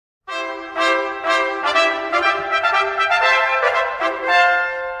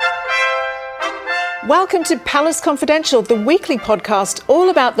Welcome to Palace Confidential, the weekly podcast all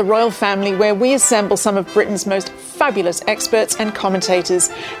about the royal family, where we assemble some of Britain's most fabulous experts and commentators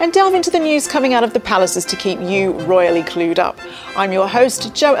and delve into the news coming out of the palaces to keep you royally clued up. I'm your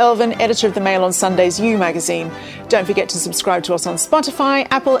host, Jo Elvin, editor of the Mail on Sunday's You magazine. Don't forget to subscribe to us on Spotify,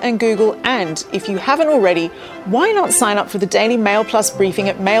 Apple and Google, and if you haven't already, why not sign up for the Daily Mail Plus briefing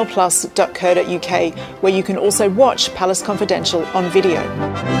at mailplus.co.uk, where you can also watch Palace Confidential on video.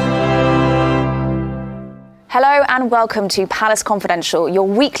 Hello and welcome to Palace Confidential, your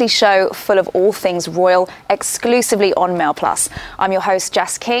weekly show full of all things royal, exclusively on Mail Plus. I'm your host,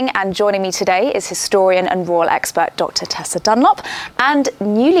 Jess King, and joining me today is historian and royal expert Dr. Tessa Dunlop and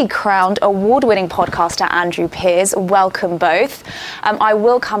newly crowned award-winning podcaster Andrew Peers. Welcome both. I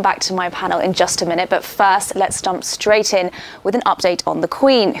will come back to my panel in just a minute, but first let's jump straight in with an update on the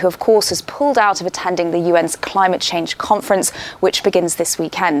Queen, who of course has pulled out of attending the UN's Climate Change Conference, which begins this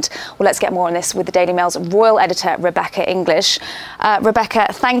weekend. Well, let's get more on this with the Daily Mail's royal editor Rebecca English. Rebecca,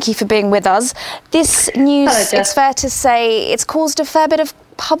 thank you for being with us. This news, Hello, it's fair to say, it's caused a fair bit of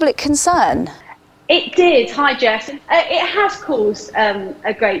public concern. It did. Hi, Jess. It has caused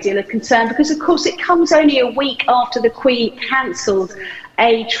a great deal of concern because, of course, it comes only a week after the Queen cancelled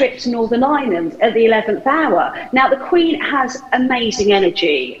a trip to Northern Ireland at the 11th hour. Now, the Queen has amazing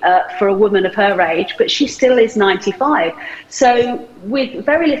energy for a woman of her age, but she still is 95. So with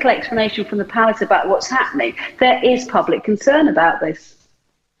very little explanation from the palace about what's happening, there is public concern about this.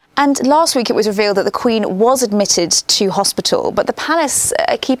 And last week it was revealed that the Queen was admitted to hospital, but the palace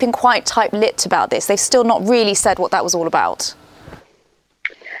are keeping quite tight-lipped about this. They've still not really said what that was all about.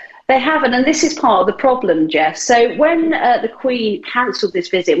 They haven't, and this is part of the problem, Jess. So when the Queen cancelled this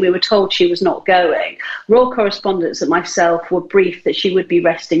visit, we were told she was not going. Royal correspondents and myself were briefed that she would be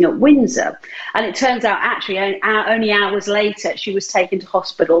resting at Windsor. And it turns out, actually, only hours later, she was taken to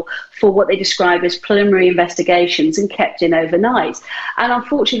hospital for what they describe as preliminary investigations and kept in overnight. And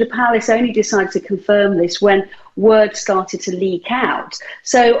unfortunately, the palace only decided to confirm this when word started to leak out.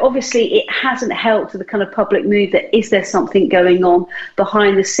 So obviously it hasn't helped the kind of public mood that is there something going on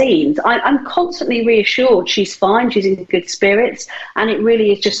behind the scenes. I'm constantly reassured she's fine, she's in good spirits, and it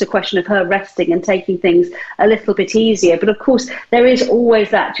really is just a question of her resting and taking things a little bit easier. But of course there is always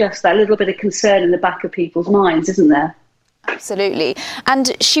that little bit of concern in the back of people's minds, isn't there? Absolutely.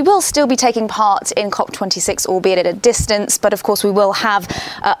 And she will still be taking part in COP26, albeit at a distance, but of course we will have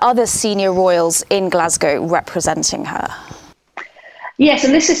other senior royals in Glasgow representing her. Yes,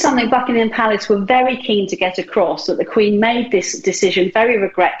 and this is something Buckingham Palace were very keen to get across, that the Queen made this decision very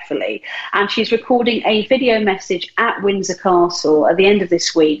regretfully, and she's recording a video message at Windsor Castle at the end of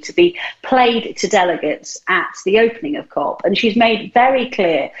this week to be played to delegates at the opening of COP. And she's made very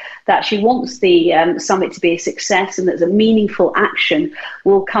clear that she wants the summit to be a success and that a meaningful action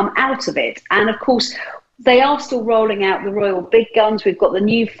will come out of it. And of course, they are still rolling out the royal big guns. We've got the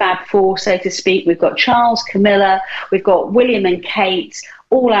new Fab Four, so to speak. We've got Charles, Camilla, we've got William and Kate,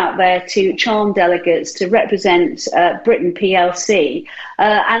 all out there to charm delegates to represent Britain PLC.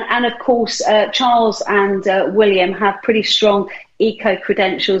 And of course, Charles and William have pretty strong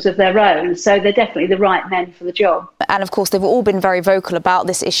eco-credentials of their own, so they're definitely the right men for the job. And of course they've all been very vocal about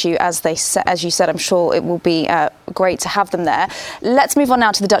this issue, as you said. I'm sure it will be great to have them there. Let's move on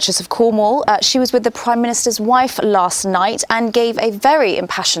now to the Duchess of Cornwall. She was with the Prime Minister's wife last night and gave a very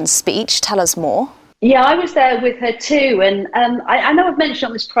impassioned speech. Tell us more. Yeah, I was there with her too, and I know I've mentioned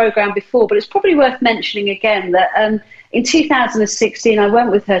on this programme before, but it's probably worth mentioning again that in 2016, I went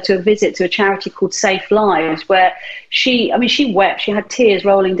with her to a visit to a charity called Safe Lives, where she wept. She had tears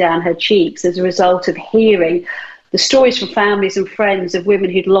rolling down her cheeks as a result of hearing the stories from families and friends of women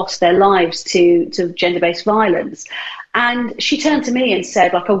who'd lost their lives to gender-based violence. And she turned to me and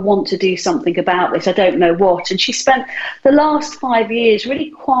said, I want to do something about this. I don't know what. And she spent the last 5 years really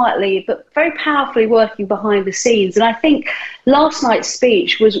quietly but very powerfully working behind the scenes. And I think last night's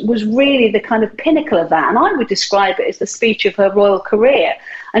speech was really the kind of pinnacle of that. And I would describe it as the speech of her royal career.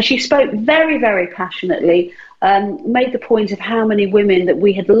 And she spoke very, very passionately, made the point of how many women that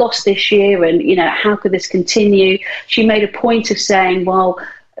we had lost this year and, how could this continue. She made a point of saying, well,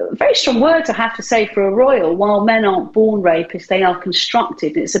 very strong words, I have to say, for a royal. While men aren't born rapists, they are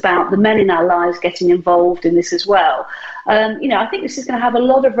constructed. It's about the men in our lives getting involved in this as well. I think this is going to have a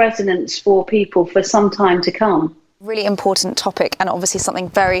lot of resonance for people for some time to come. Really important topic, and obviously something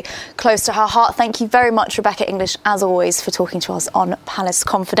very close to her heart. Thank you very much, Rebecca English, as always, for talking to us on Palace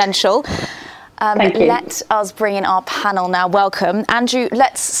Confidential. Thank you. Let us bring in our panel now. Welcome. Andrew,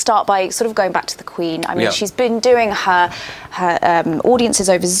 let's start by sort of going back to the Queen. I mean, she's been doing her audiences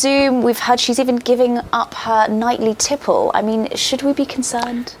over Zoom. We've heard she's even giving up her nightly tipple. I mean, should we be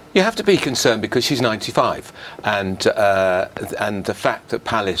concerned? You have to be concerned because she's 95, and the fact that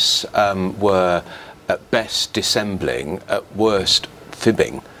Palace were at best dissembling, at worst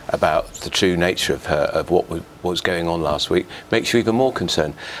fibbing about the true nature of what was going on last week makes you even more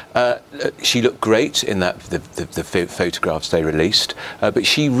concerned. She looked great in the photographs they released, but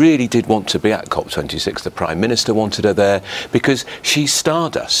she really did want to be at COP26. The Prime Minister wanted her there because she's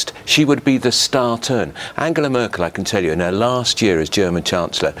stardust. She would be the star turn. Angela Merkel, I can tell you, in her last year as German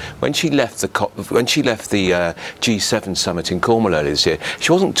Chancellor, when she left the G7 summit in Cornwall earlier this year,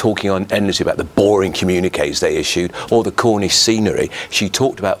 she wasn't talking on endlessly about the boring communiques they issued or the Cornish scenery. She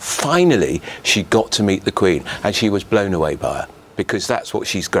talked about finally she got to meet the Queen, and she was blown away by her, because that's what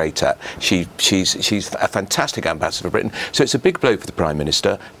she's great at. She's a fantastic ambassador for Britain. So it's a big blow for the Prime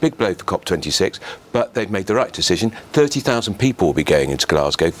Minister, big blow for COP26, but they've made the right decision. 30,000 people will be going into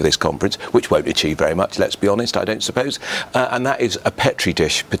Glasgow for this conference, which won't achieve very much, let's be honest, I don't suppose. And that is a petri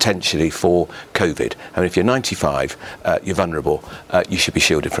dish, potentially, for COVID. I mean, if you're 95, you're vulnerable, you should be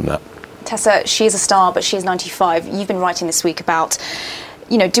shielded from that. Tessa, she is a star, but she is 95. You've been writing this week about,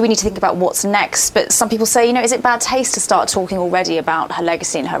 do we need to think about what's next? But some people say, is it bad taste to start talking already about her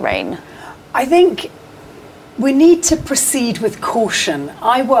legacy and her reign? I think we need to proceed with caution.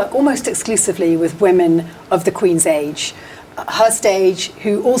 I work almost exclusively with women of the Queen's age, her stage,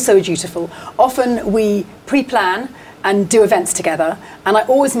 who also are dutiful. Often we pre-plan and do events together, and I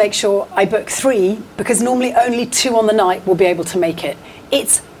always make sure I book 3, because normally only 2 on the night will be able to make it.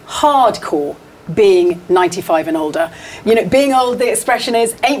 It's hardcore being 95 and older. Being old, the expression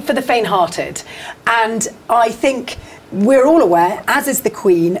is, ain't for the faint-hearted. And I think we're all aware, as is the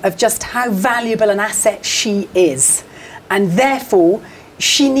Queen, of just how valuable an asset she is. And therefore,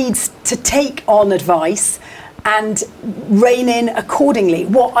 she needs to take on advice and rein in accordingly.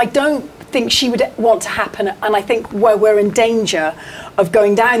 What I don't think she would want to happen, and I think where we're in danger of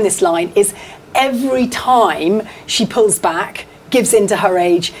going down this line, is every time she pulls back, gives in to her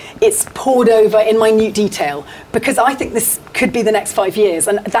age, it's poured over in minute detail, because I think this could be the next 5 years,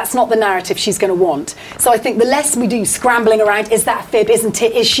 and that's not the narrative she's going to want. So I think the less we do scrambling around, is that a fib, isn't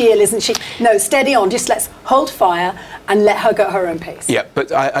it, is she ill, isn't she? No, steady on, just let's hold fire and let her go at her own pace. Yeah,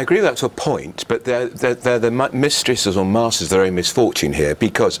 but I agree with that to a point, but they're the mistresses or masters of their own misfortune here,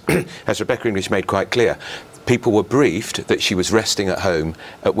 because, as Rebecca English made quite clear, people were briefed that she was resting at home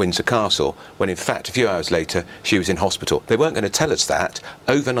at Windsor Castle, when in fact a few hours later she was in hospital. They weren't going to tell us that.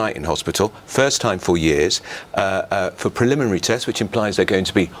 Overnight in hospital, first time for years, for preliminary tests, which implies there are going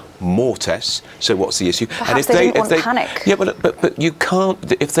to be more tests. So what's the issue? Perhaps and if they didn't want panic. Yeah, but you can't.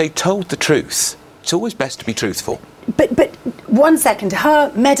 If they told the truth, it's always best to be truthful. But 1 second,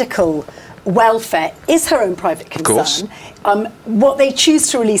 her medical welfare is her own private concern. What they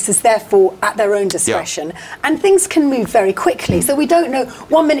choose to release is therefore at their own discretion, and things can move very quickly. So we don't know.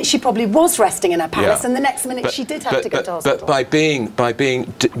 1 minute she probably was resting in her palace, and the next minute she did have to go to hospital. But by being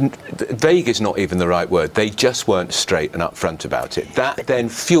vague is not even the right word. They just weren't straight and upfront about it. That then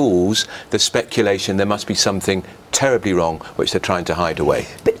fuels the speculation there must be something terribly wrong which they're trying to hide away.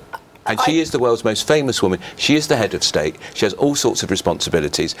 And she is the world's most famous woman. She is the head of state. She has all sorts of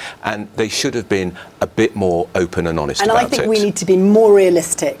responsibilities, and they should have been a bit more open and honest about it. And I think we need to be more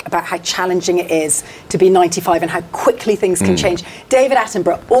realistic about how challenging it is to be 95 and how quickly things can change. David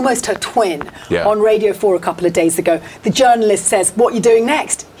Attenborough, almost her twin, on Radio 4 a couple of days ago, the journalist says, "What are you doing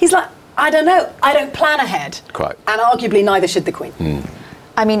next?" He's like, "I don't know. I don't plan ahead." Quite. And arguably neither should the Queen.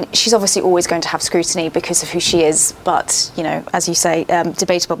 I mean, she's obviously always going to have scrutiny because of who she is, but, as you say,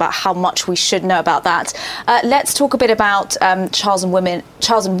 debatable about how much we should know about that. Let's talk a bit about Charles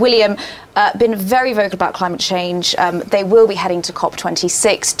and William. Been very vocal about climate change. They will be heading to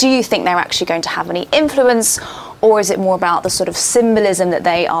COP26. Do you think they're actually going to have any influence, or is it more about the sort of symbolism that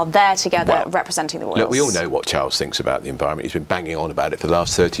they are there together representing the royals? Look, we all know what Charles thinks about the environment. He's been banging on about it for the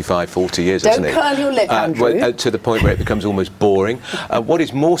last 35, 40 years, hasn't he? Don't curl your lip, Andrew. To the point where it becomes almost boring. What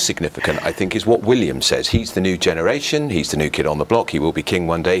is more significant, I think, is what William says. He's the new generation. He's the new kid on the block. He will be king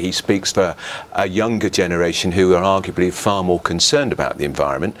one day. He speaks for a younger generation who are arguably far more concerned about the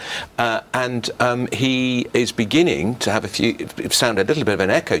environment. And he is beginning to sound a little bit of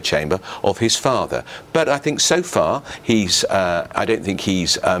an echo chamber of his father. But I think so far, I don't think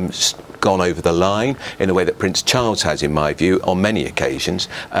he's gone over the line in a way that Prince Charles has, in my view, on many occasions,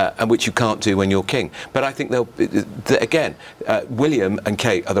 and which you can't do when you're king. But I think again, William and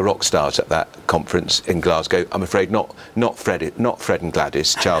Kate are the rock stars at that conference in Glasgow. I'm afraid not Fred and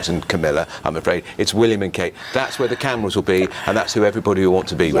Gladys, Charles and Camilla. I'm afraid it's William and Kate. That's where the cameras will be, and that's who everybody will want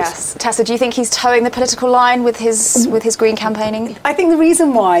to be with. Yes, Tessa, do you think he's towing the political line with his Green campaigning? I think the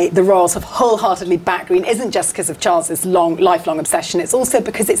reason why the royals have wholeheartedly backed Green isn't just because of Charles's lifelong obsession. It's also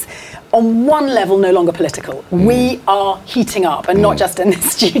because it's on one level no longer political. We are heating up, and not just in the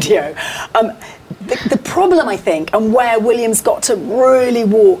studio. The problem, I think, and where William's got to really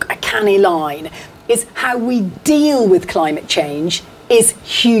walk a canny line, is how we deal with climate change is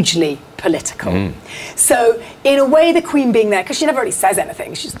hugely political. So in a way, the Queen being there, because she never really says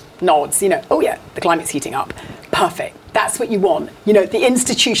anything, she just nods, oh yeah, the climate's heating up. Perfect. That's what you want. The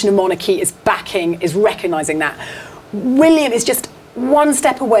institution of monarchy is recognising that. William is just one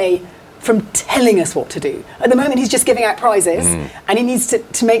step away from telling us what to do. At the moment, he's just giving out prizes, and he needs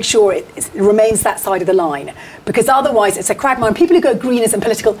to make sure it remains that side of the line, because otherwise it's a quagmire. And people who go green isn't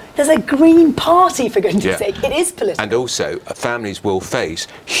political, there's a Green Party, for goodness sake. It is political. And also, families will face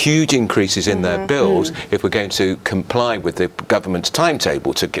huge increases in their bills if we're going to comply with the government's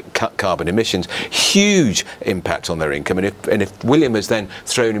timetable to cut carbon emissions. Huge impact on their income. And if William has then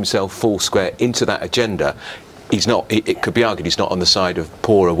thrown himself full square into that agenda, it could be argued he's not on the side of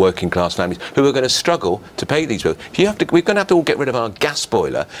poorer working class families who are going to struggle to pay these bills. We're going to have to all get rid of our gas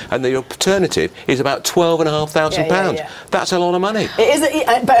boiler, and the alternative is about £12,500. Yeah. That's a lot of money. It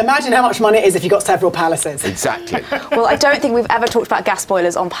is, but imagine how much money it is if you've got several palaces. Exactly. Well, I don't think we've ever talked about gas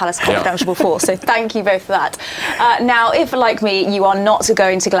boilers on Palace Confidential before, so thank you both for that. Now, if, like me, you are not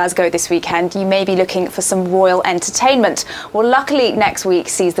going to Glasgow this weekend, you may be looking for some royal entertainment. Well, luckily, next week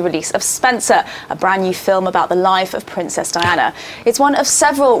sees the release of Spencer, a brand new film about the life of Princess Diana. It's one of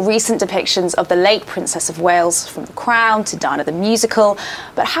several recent depictions of the late Princess of Wales, from The Crown to Diana the Musical.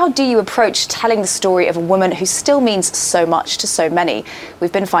 But how do you approach telling the story of a woman who still means so much to so many?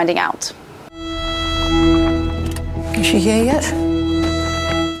 We've been finding out. Is she here yet?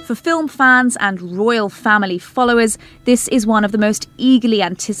 For film fans and royal family followers, this is one of the most eagerly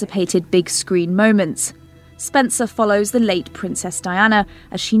anticipated big screen moments. Spencer follows the late Princess Diana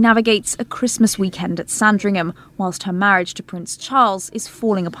as she navigates a Christmas weekend at Sandringham, whilst her marriage to Prince Charles is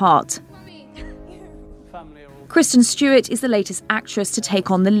falling apart. Kristen Stewart is the latest actress to take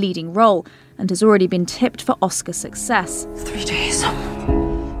on the leading role and has already been tipped for Oscar success. 3 days.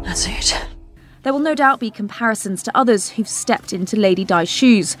 That's it. There will no doubt be comparisons to others who've stepped into Lady Di's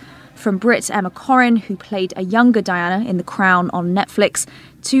shoes. From Brit Emma Corrin, who played a younger Diana in The Crown on Netflix,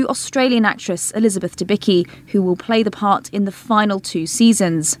 to Australian actress Elizabeth Debicki, who will play the part in the final 2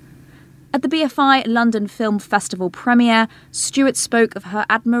 seasons. At the BFI London Film Festival premiere, Stewart spoke of her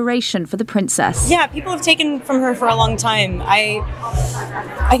admiration for the princess. Yeah, people have taken from her for a long time.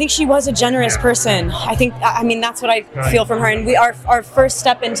 I think she was a generous person. I mean, that's what I feel from her. And our first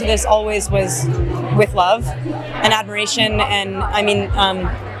step into this always was with love and admiration. And I mean,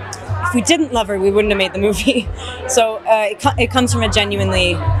 if we didn't love her, we wouldn't have made the movie. So it comes from a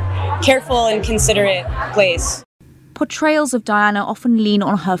genuinely careful and considerate place. Portrayals of Diana often lean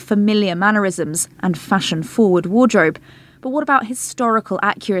on her familiar mannerisms and fashion-forward wardrobe. But what about historical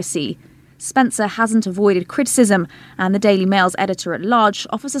accuracy? Spencer hasn't avoided criticism, and the Daily Mail's editor-at-large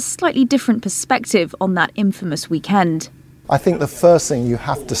offers a slightly different perspective on that infamous weekend. I think the first thing you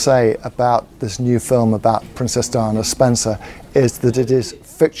have to say about this new film about Princess Diana Spencer is that it is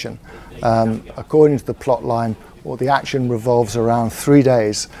fiction. According to the plot line, the action revolves around 3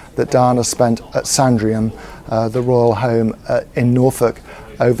 days that Diana spent at Sandringham, the royal home in Norfolk,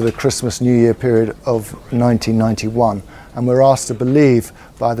 over the Christmas-New Year period of 1991. And we're asked to believe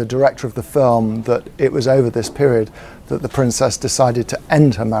by the director of the film that it was over this period that the princess decided to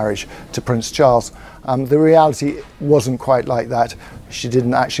end her marriage to Prince Charles. The reality wasn't quite like that. She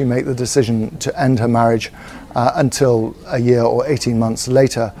didn't actually make the decision to end her marriage until a year or 18 months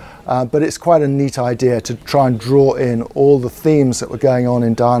later. But it's quite a neat idea to try and draw in all the themes that were going on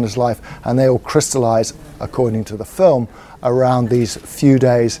in Diana's life, and they all crystallise, according to the film, around these few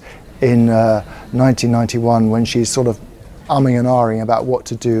days in 1991 when she's sort of umming and ahhing about what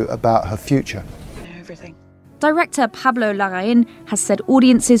to do about her future. Everything. Director Pablo Larraín has said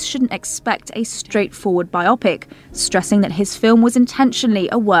audiences shouldn't expect a straightforward biopic, stressing that his film was intentionally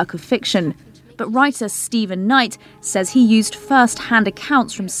a work of fiction. But writer Stephen Knight says he used first-hand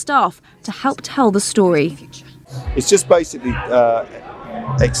accounts from staff to help tell the story. It's just basically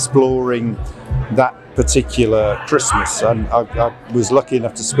exploring that particular Christmas, and I was lucky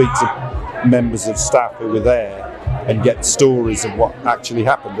enough to speak to members of staff who were there, and get stories of what actually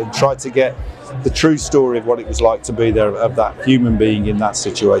happened and try to get the true story of what it was like to be there, of that human being in that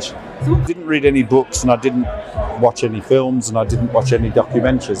situation. I didn't read any books, and I didn't watch any films, and I didn't watch any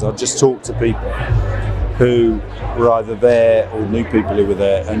documentaries. I just talked to people who were either there or knew people who were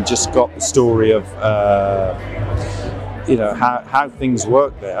there, and just got the story of how things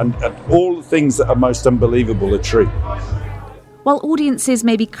work there, and all the things that are most unbelievable are true. While audiences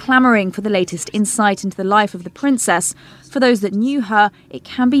may be clamouring for the latest insight into the life of the princess, for those that knew her, it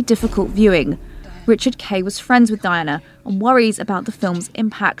can be difficult viewing. Richard Kay was friends with Diana and worries about the film's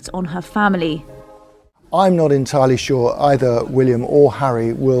impact on her family. I'm not entirely sure either William or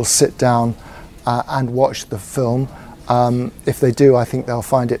Harry will sit down and watch the film. If they do, I think they'll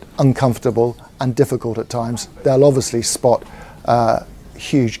find it uncomfortable and difficult at times. They'll obviously spot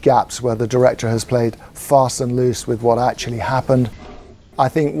huge gaps where the director has played fast and loose with what actually happened. I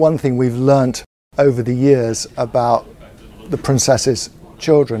think one thing we've learnt over the years about the princess's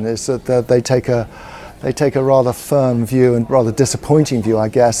children is that they take a rather firm view, and rather disappointing view, I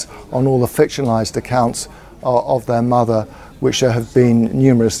guess, on all the fictionalized accounts of their mother, which there have been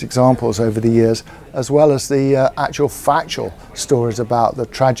numerous examples over the years, as well as the actual factual stories about the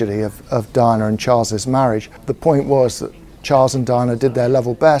tragedy of Diana and Charles's marriage. The point was that Charles and Diana did their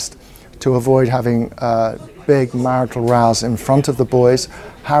level best to avoid having big marital rows in front of the boys.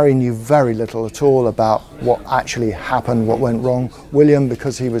 Harry knew very little at all about what actually happened, what went wrong. William,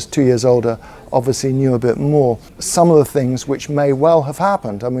 because he was 2 years older, obviously knew a bit more. Some of the things which may well have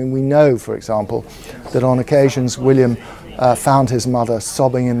happened. I mean, we know, for example, that on occasions William found his mother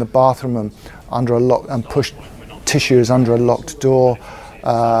sobbing in the bathroom and pushed tissues under a locked door.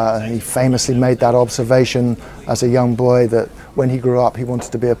 He famously made that observation as a young boy that when he grew up he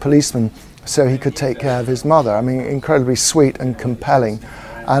wanted to be a policeman so he could take care of his mother. I mean, incredibly sweet and compelling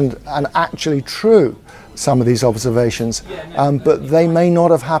and actually true, some of these observations, but they may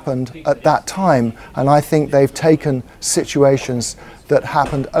not have happened at that time, and I think they've taken situations that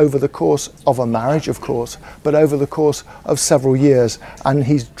happened over the course of a marriage, of course, but over the course of several years, and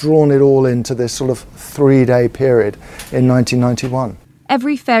he's drawn it all into this sort of 3-day period in 1991.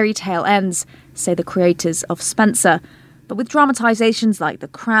 Every fairy tale ends, say the creators of Spencer. But with dramatisations like The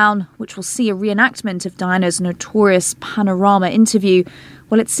Crown, which will see a reenactment of Diana's notorious Panorama interview,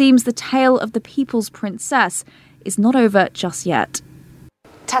 well, it seems the tale of the people's princess is not over just yet.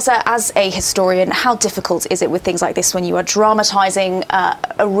 Tessa, as a historian, how difficult is it with things like this when you are dramatising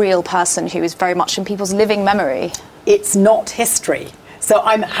a real person who is very much in people's living memory? It's not history. So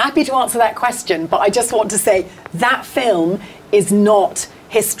I'm happy to answer that question, but I just want to say that film is not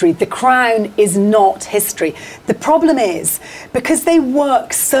history. The Crown is not history. The problem is, because they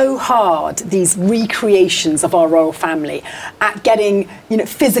work so hard, these recreations of our royal family, at getting,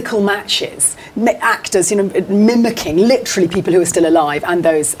 physical matches, actors, mimicking literally people who are still alive and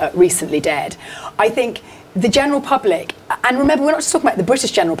those recently dead. I think the general public, and remember, we're not just talking about the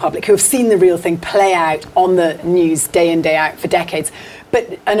British general public who have seen the real thing play out on the news day in, day out for decades,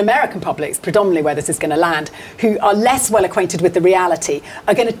 but an American public, predominantly where this is going to land, who are less well acquainted with the reality,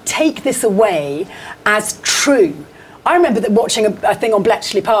 are going to take this away as true. I remember that watching a thing on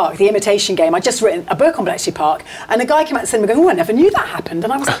Bletchley Park, The Imitation Game. I'd just written a book on Bletchley Park, and a guy came out and said, "Oh, I never knew that happened."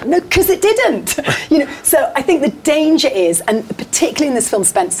 And I was like, "No, because it didn't." So I think the danger is, and particularly in this film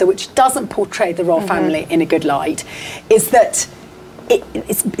Spencer, which doesn't portray the royal family in a good light, is that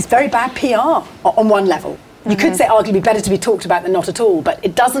it's very bad PR on one level. You could say arguably better to be talked about than not at all, but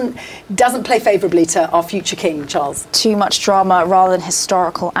it doesn't play favourably to our future king, Charles. Too much drama rather than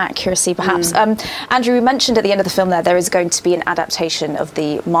historical accuracy, perhaps. Andrew, we mentioned at the end of the film there is going to be an adaptation of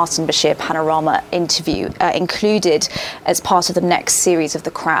the Martin Bashir Panorama interview included as part of the next series of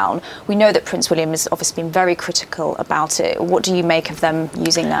The Crown. We know that Prince William has obviously been very critical about it. What do you make of them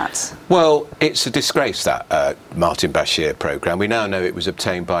using that? Well, it's a disgrace, that Martin Bashir programme. We now know it was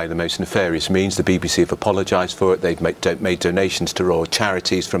obtained by the most nefarious means. The BBC have apologised for it. They've made donations to royal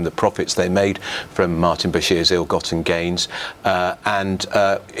charities from the profits they made from Martin Bashir's ill-gotten gains, and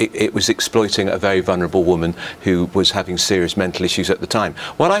it was exploiting a very vulnerable woman who was having serious mental issues at the time.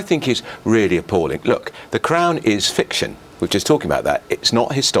 What I think is really appalling, look, The Crown is fiction. We're just talking about that. It's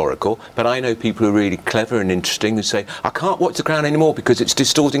not historical, but I know people who are really clever and interesting who say, I can't watch The Crown anymore because it's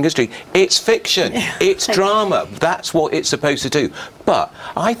distorting history. It's fiction. It's drama. That's what it's supposed to do. But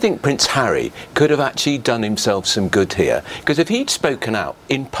I think Prince Harry could have actually done himself some good here, because if he'd spoken out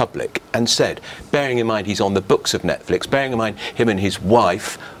in public and said, bearing in mind he's on the books of Netflix, bearing in mind him and his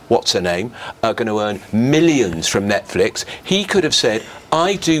wife what's her name, are going to earn millions from Netflix. He could have said,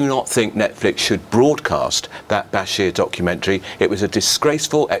 I do not think Netflix should broadcast that Bashir documentary. It was a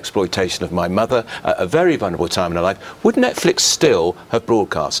disgraceful exploitation of my mother at a very vulnerable time in her life. Would Netflix still have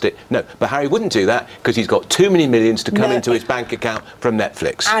broadcast it? No, but Harry wouldn't do that because he's got too many millions to come into his bank account from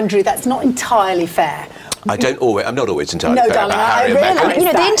Netflix. Andrew, that's not entirely fair. I'm not always entirely fair darling, about Harry and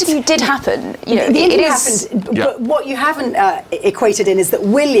Meghan. The interview did happen. The interview happened, but what you haven't equated in is that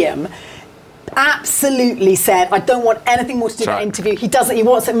William absolutely said, I don't want anything more to do with that interview. He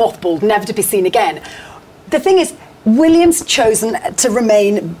wants it mothballed, never to be seen again. The thing is, William's chosen to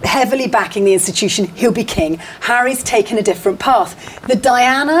remain heavily backing the institution. He'll be king. Harry's taken a different path. The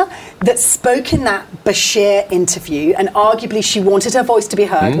Diana that spoke in that Bashir interview, and arguably she wanted her voice to be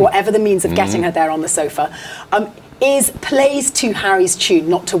heard, whatever the means of getting her there on the sofa, plays to Harry's tune,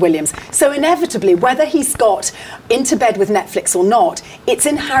 not to William's. So inevitably, whether he's got into bed with Netflix or not, it's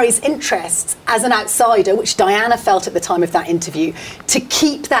in Harry's interests as an outsider, which Diana felt at the time of that interview, to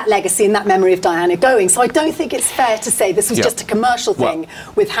keep that legacy and that memory of Diana going. So I don't think it's fair to say this was just a commercial thing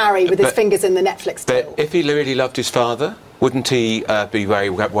with Harry with his fingers in the Netflix till. But if he really loved his father, wouldn't he be very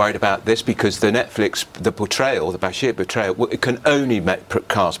worried about this? Because the Bashir portrayal, it can only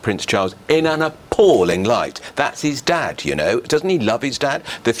cast Prince Charles in an appalling light. That's his dad, you know. Doesn't he love his dad,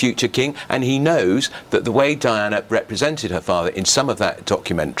 the future king? And he knows that the way Diana represented her father in some of that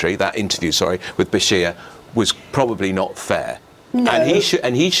interview, with Bashir, was probably not fair. No.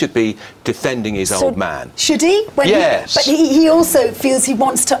 And he should be defending his old man. Should he? Yes. But he also feels he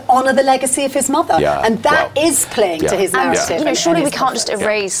wants to honour the legacy of his mother. Yeah. And that is playing to his narrative. Surely we can't just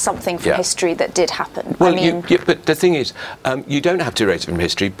erase something from history that did happen. Well, but the thing is, you don't have to erase it from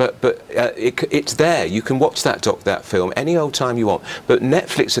history, but it's there. You can watch that film any old time you want. But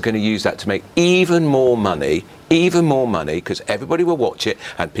Netflix are going to use that to make even more money, because everybody will watch it,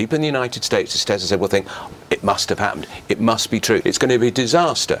 and people in the United States, as Tessa said, will think, it must have happened. It must be true. It's going to be a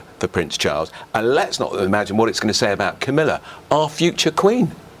disaster for Prince Charles. And let's not imagine what it's going to say about Camilla, our future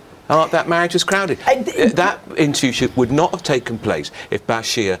queen. That marriage was crowded. That interview would not have taken place if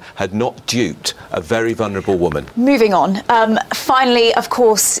Bashir had not duped a very vulnerable woman. Moving on. Finally, of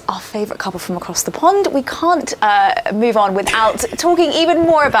course, our favourite couple from across the pond. We can't move on without talking even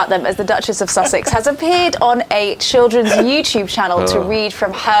more about them, as the Duchess of Sussex has appeared on a children's YouTube channel to read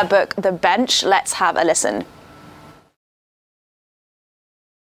from her book, The Bench. Let's have a listen.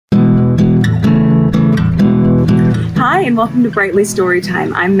 Hi, and welcome to Brightly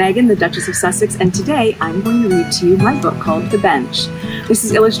Storytime. I'm Megan, the Duchess of Sussex, and today I'm going to read to you my book called The Bench. This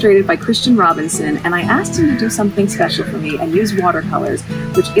is illustrated by Christian Robinson, and I asked him to do something special for me and use watercolors,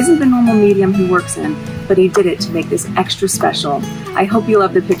 which isn't the normal medium he works in, but he did it to make this extra special. I hope you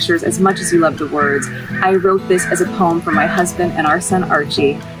love the pictures as much as you love the words. I wrote this as a poem for my husband and our son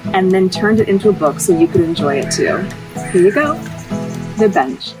Archie, and then turned it into a book so you could enjoy it too. Here you go. The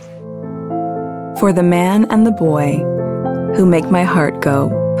Bench. For the man and the boy who make my heart go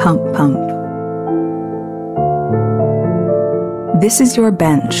pump, pump. This is your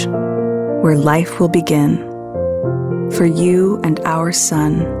bench where life will begin. For you and our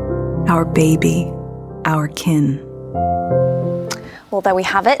son, our baby, our kin. Well, there we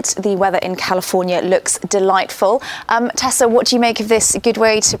have it. The weather in California looks delightful. Tessa, what do you make of this? A good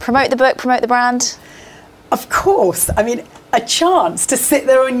way to promote the book, promote the brand? Of course. I mean, a chance to sit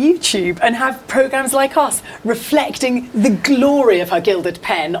there on YouTube and have programmes like us reflecting the glory of her gilded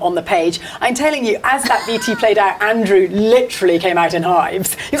pen on the page. I'm telling you, as that VT played out, Andrew literally came out in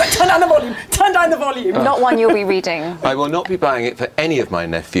hives. He was like, turn down the volume, turn down the volume. Not one you'll be reading. I will not be buying it for any of my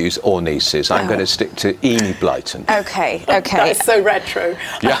nephews or nieces. I'm going to stick to Enid Blyton. Okay. That's so retro.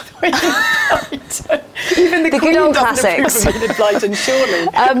 Yeah. Even the good old classics. Enid Blyton, surely.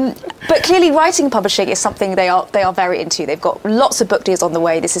 But clearly writing and publishing is something they are very into. They've got lots of book deals on the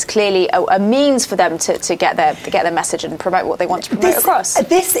way. This is clearly a means for them to get their message and promote what they want to promote across.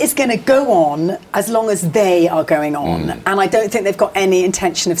 This is going to go on as long as they are going on, and I don't think they've got any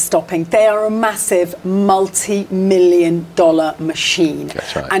intention of stopping. They are a massive multi-million-dollar machine.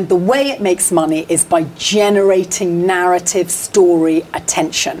 That's right. And the way it makes money is by generating narrative, story,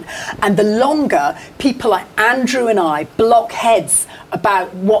 attention. And the longer people like Andrew and I block heads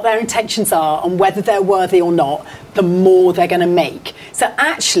about what their intentions are and whether they're worthy or not, the more they're going to make. So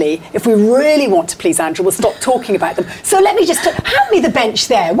actually, if we really want to please Andrew, we'll stop talking about them. So let me just hand me the bench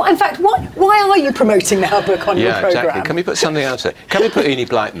there. In fact, why are you promoting our book on your programme? Exactly. Can we put something else there? Can we put Enid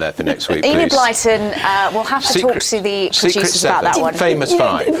Blyton there for next week, please? Enid Blyton, we'll have to talk to the producers about that one. Famous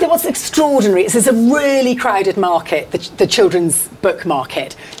Five. What's extraordinary is there's a really crowded market, the children's book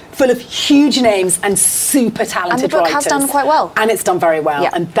market. full of huge names and super talented and the book writers. has done quite well. And it's done very well. Yeah.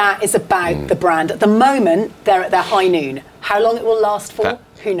 And that is about the brand. At the moment, they're at their high noon. How long it will last for,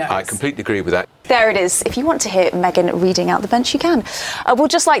 who knows? I completely agree with that. There it is. If you want to hear Megan reading out the bench, you can. Well,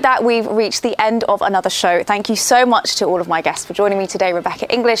 just like that, we've reached the end of another show. Thank you so much to all of my guests for joining me today.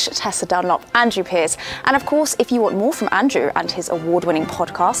 Rebecca English, Tessa Dunlop, Andrew Pearce. And of course, if you want more from Andrew and his award-winning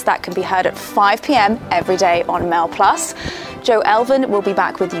podcast, that can be heard at 5 p.m. every day on Mel Plus. Joe Elvin will be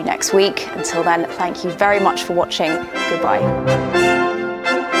back with you next week. Until then, thank you very much for watching. Goodbye.